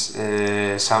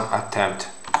attempt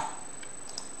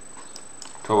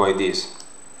to avoid this.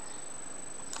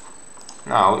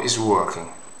 Now it's working.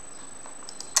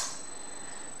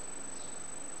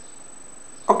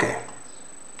 Okay.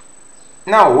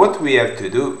 Now what we have to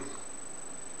do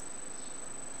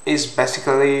is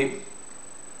basically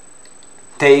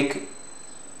take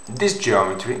this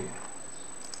geometry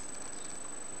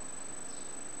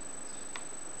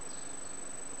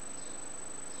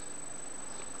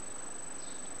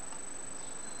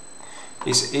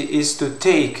is to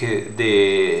take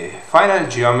the final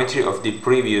geometry of the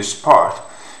previous part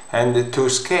and to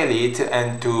scale it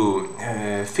and to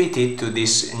fit it to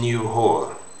this new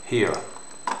hole here.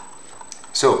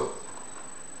 So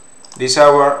this is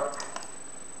our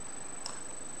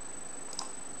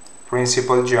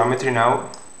principal geometry now.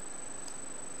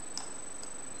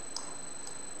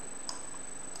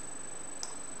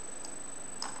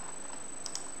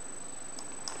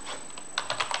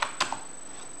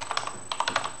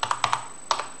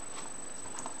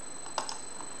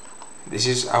 This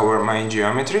is our main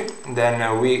geometry.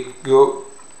 Then we go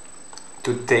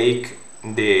to take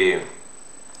the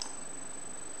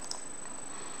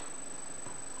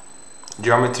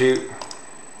geometry,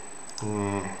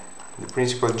 the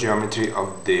principal geometry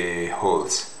of the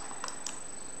holes.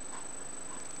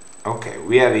 Okay,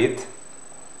 we have it.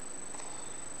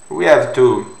 We have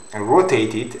to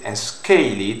rotate it and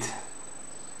scale it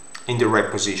in the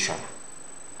right position.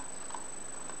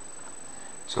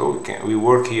 So we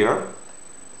work here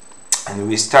and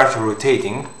we start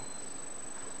rotating.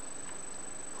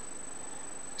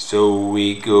 So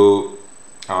we go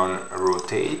on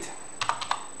rotate,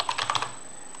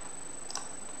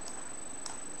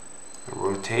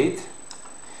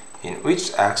 in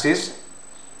which axis,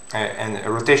 and a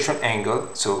rotation angle,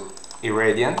 so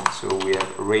irradiant, so we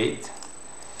have rate.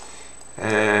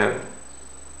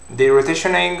 The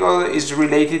rotation angle is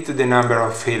related to the number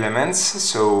of elements,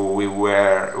 so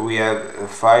we have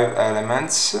 5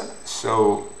 elements,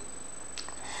 so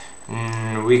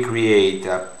we create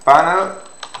a panel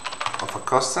of a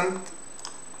constant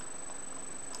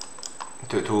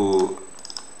to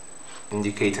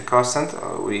indicate a constant.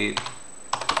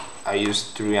 I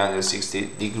use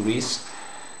 360 degrees,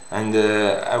 and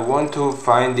I want to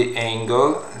find the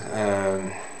angle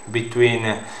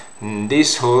between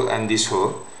this hole and this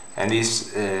hole, and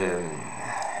this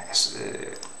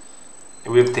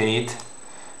we obtain it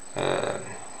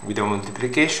with a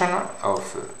multiplication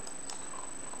of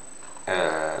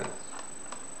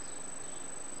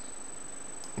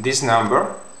this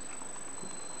number.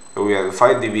 We have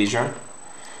 5 division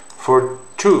for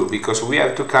 2, because we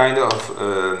have two kind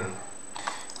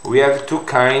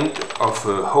of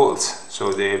holes.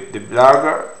 So the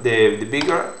larger, the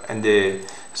bigger, and the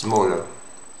smaller.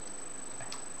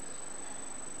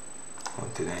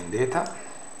 Multi-line data.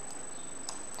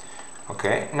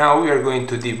 Okay, now we are going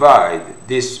to divide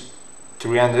this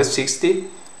 360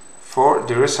 for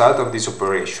the result of this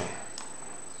operation.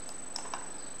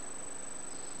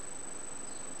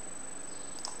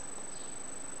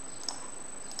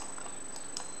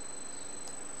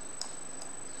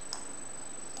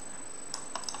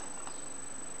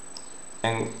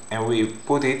 And we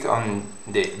put it on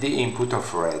the input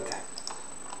of red.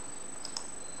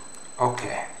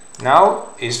 Okay, now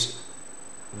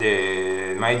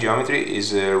my geometry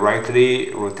is rightly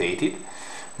rotated.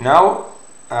 Now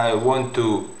I want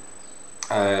to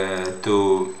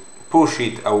push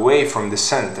it away from the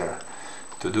center.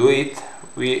 To do it,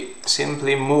 we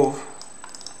simply move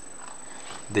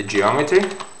the geometry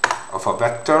of a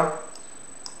vector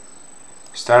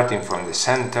starting from the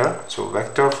center, so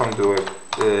vector from the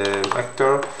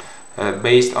vector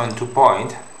based on 2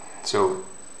 points. So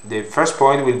the first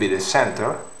point will be the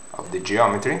center of the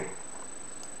geometry.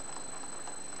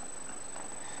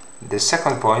 The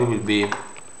second point will be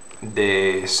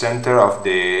the center of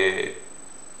the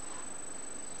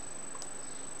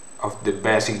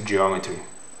basic geometry.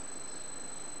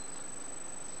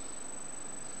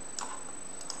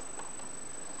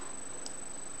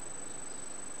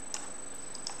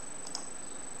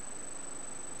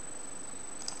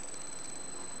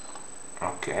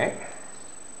 Okay,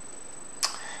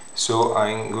 so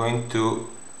I'm going to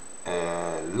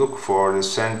look for the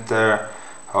center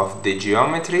of the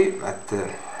geometry, but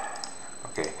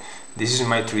okay, this is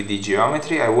my 3D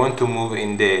geometry. I want to move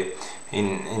I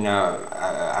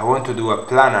want to do a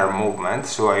planar movement,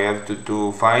 so I have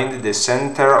to find the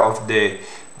center of the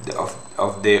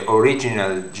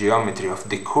original geometry of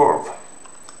the curve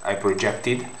I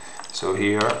projected. So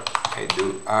here I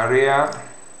do area.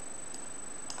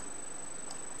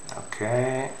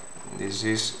 Okay, this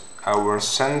is our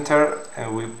center,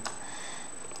 and we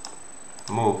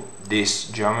move this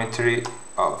geometry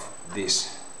of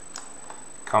this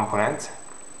component.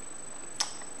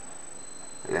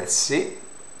 Let's see.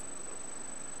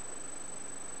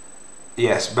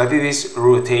 Yes, but it is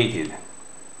rotated.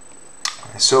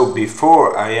 So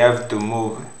before I have to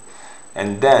move,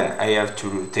 and then I have to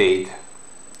rotate.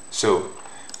 So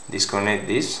disconnect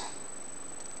this.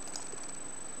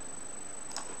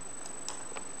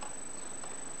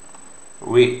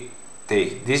 We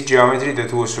take this geometry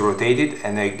that was rotated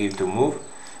and I give to move,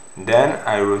 then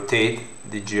I rotate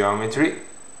the geometry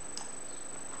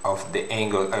of the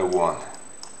angle I want.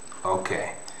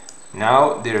 Okay,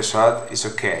 now the result is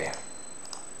okay.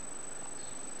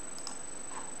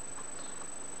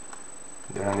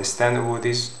 Don't understand what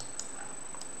is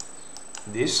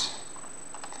this,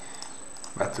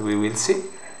 but we will see.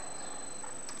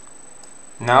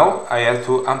 Now I have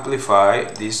to amplify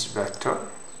this vector.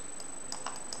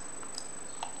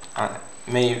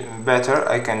 Maybe better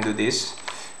I can do this.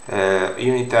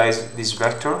 Unitize this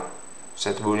vector,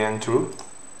 set boolean true.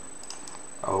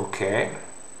 Okay.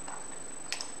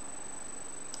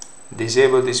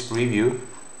 Disable this preview.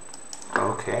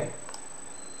 Okay.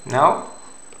 Now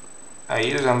I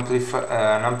use an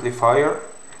amplifier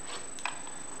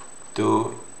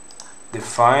to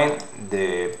define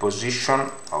the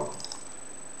position of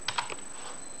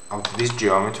this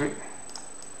geometry.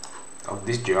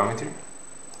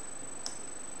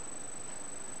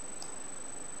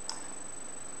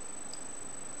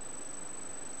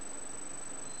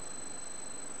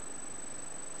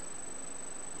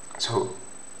 So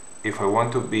if I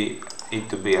want it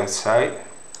to be outside,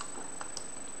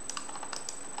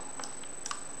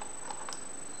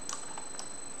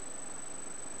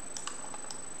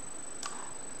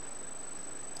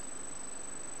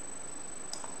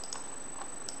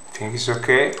 I think it's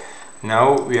okay.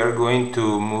 Now we are going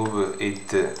to move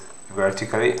it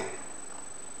vertically.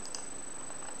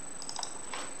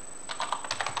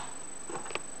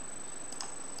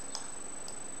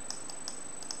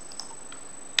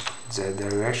 Z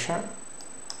direction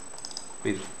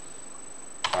with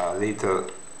little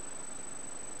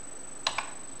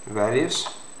values,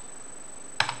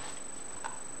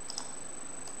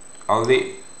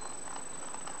 only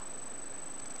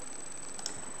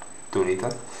too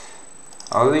little,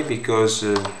 only because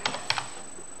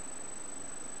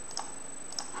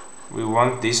we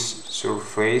want this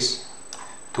surface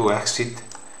to exit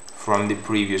from the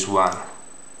previous one.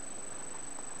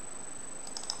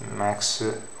 Max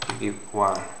we give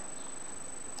 1.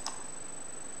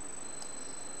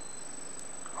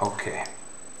 Okay,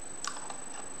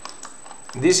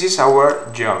 this is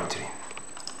our geometry,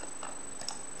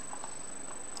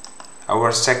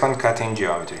 our second cutting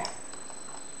geometry.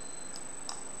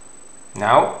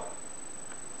 Now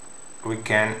we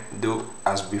can do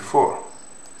as before.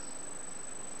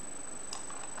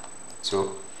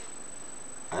 So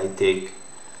I take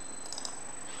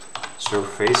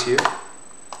surface here,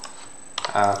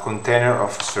 a container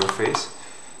of surface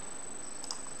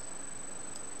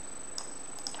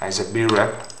as a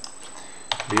B-wrap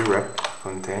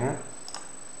container.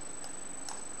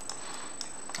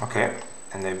 Okay,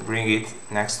 and I bring it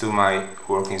next to my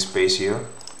working space here.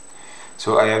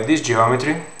 So I have this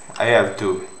geometry. I have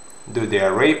to do the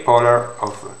array polar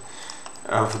of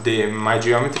my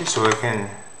geometry, so I can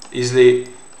easily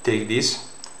take this.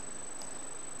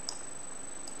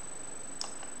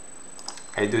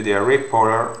 I do the array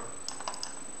polar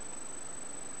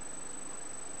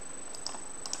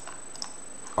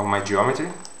of my geometry,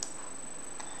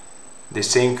 the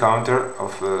same counter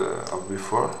of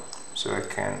before, so I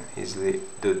can easily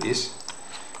do this.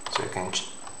 So I can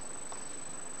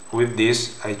with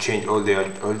this I change all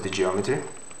the geometry.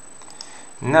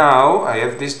 Now I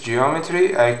have this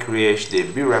geometry. I create the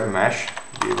B-wrap mesh,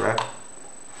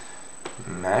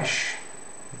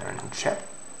 and check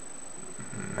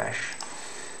mesh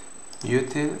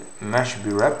util mesh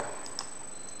B-wrap.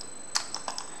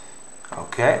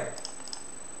 Okay.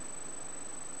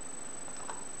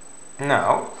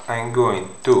 Now I'm going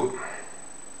to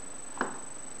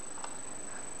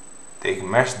take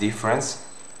mesh difference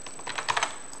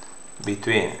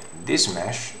between this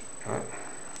mesh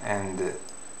and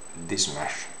this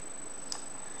mesh.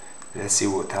 Let's see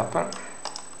what happens.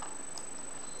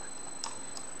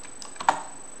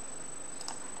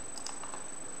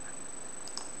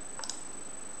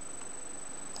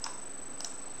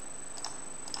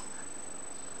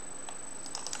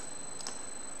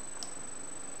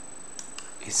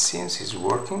 It seems it's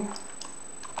working.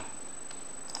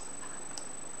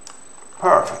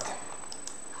 Perfect.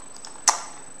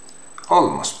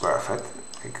 Almost perfect,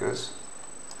 because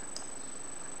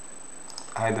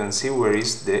I don't see where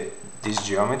is this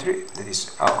geometry that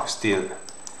is still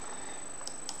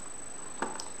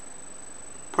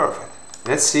perfect.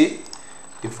 Let's see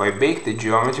if I bake the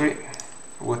geometry,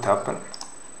 what happens.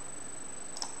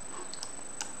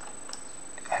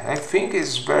 I think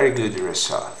it's very good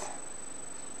result.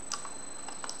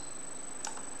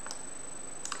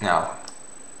 Now,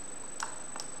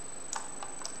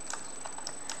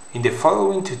 in the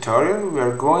following tutorial, we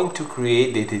are going to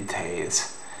create the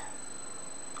details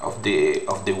of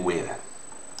the wheel.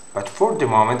 But for the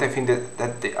moment, I think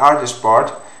that the hardest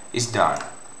part is done.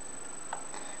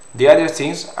 The other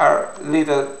things are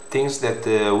little things that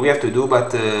we have to do, but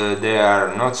they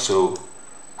are not so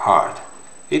hard.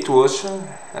 It was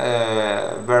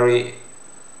very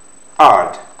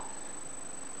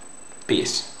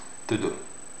piece to do.